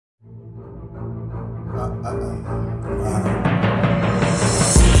They don't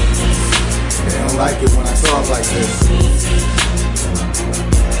like it when I talk like this.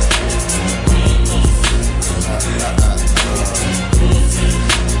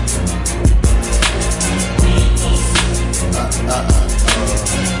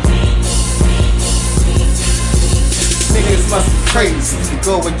 Niggas must be crazy to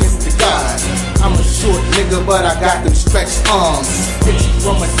go against the God. I'm a short nigga, but I got them stretched arms. Hit you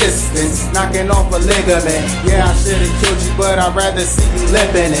from a distance, knocking off a ligament. Yeah, I should've killed you, but I'd rather see you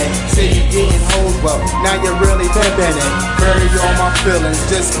limping it. Say you getting hoes, well, now you're really pimping it. Bury all my feelings,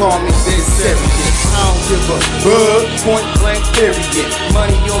 just call me this serious. I don't give a fuck, point blank period.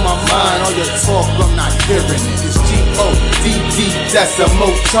 Money on my mind, all your talk, I'm not hearing it. It's G-O-D-D,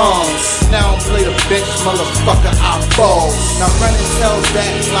 decimal tongues. Now I'm play the bitch, motherfucker, I balls. Now run and tell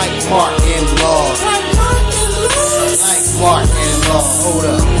that like Martin Law. Like Martin Law, hold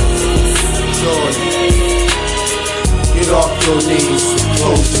up. Jordan, get off your knees,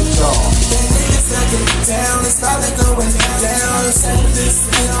 close your jaw. Down, it's probably going down. Set this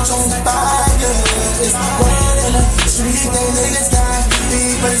bitch on fire. It's burning up the street, they niggas got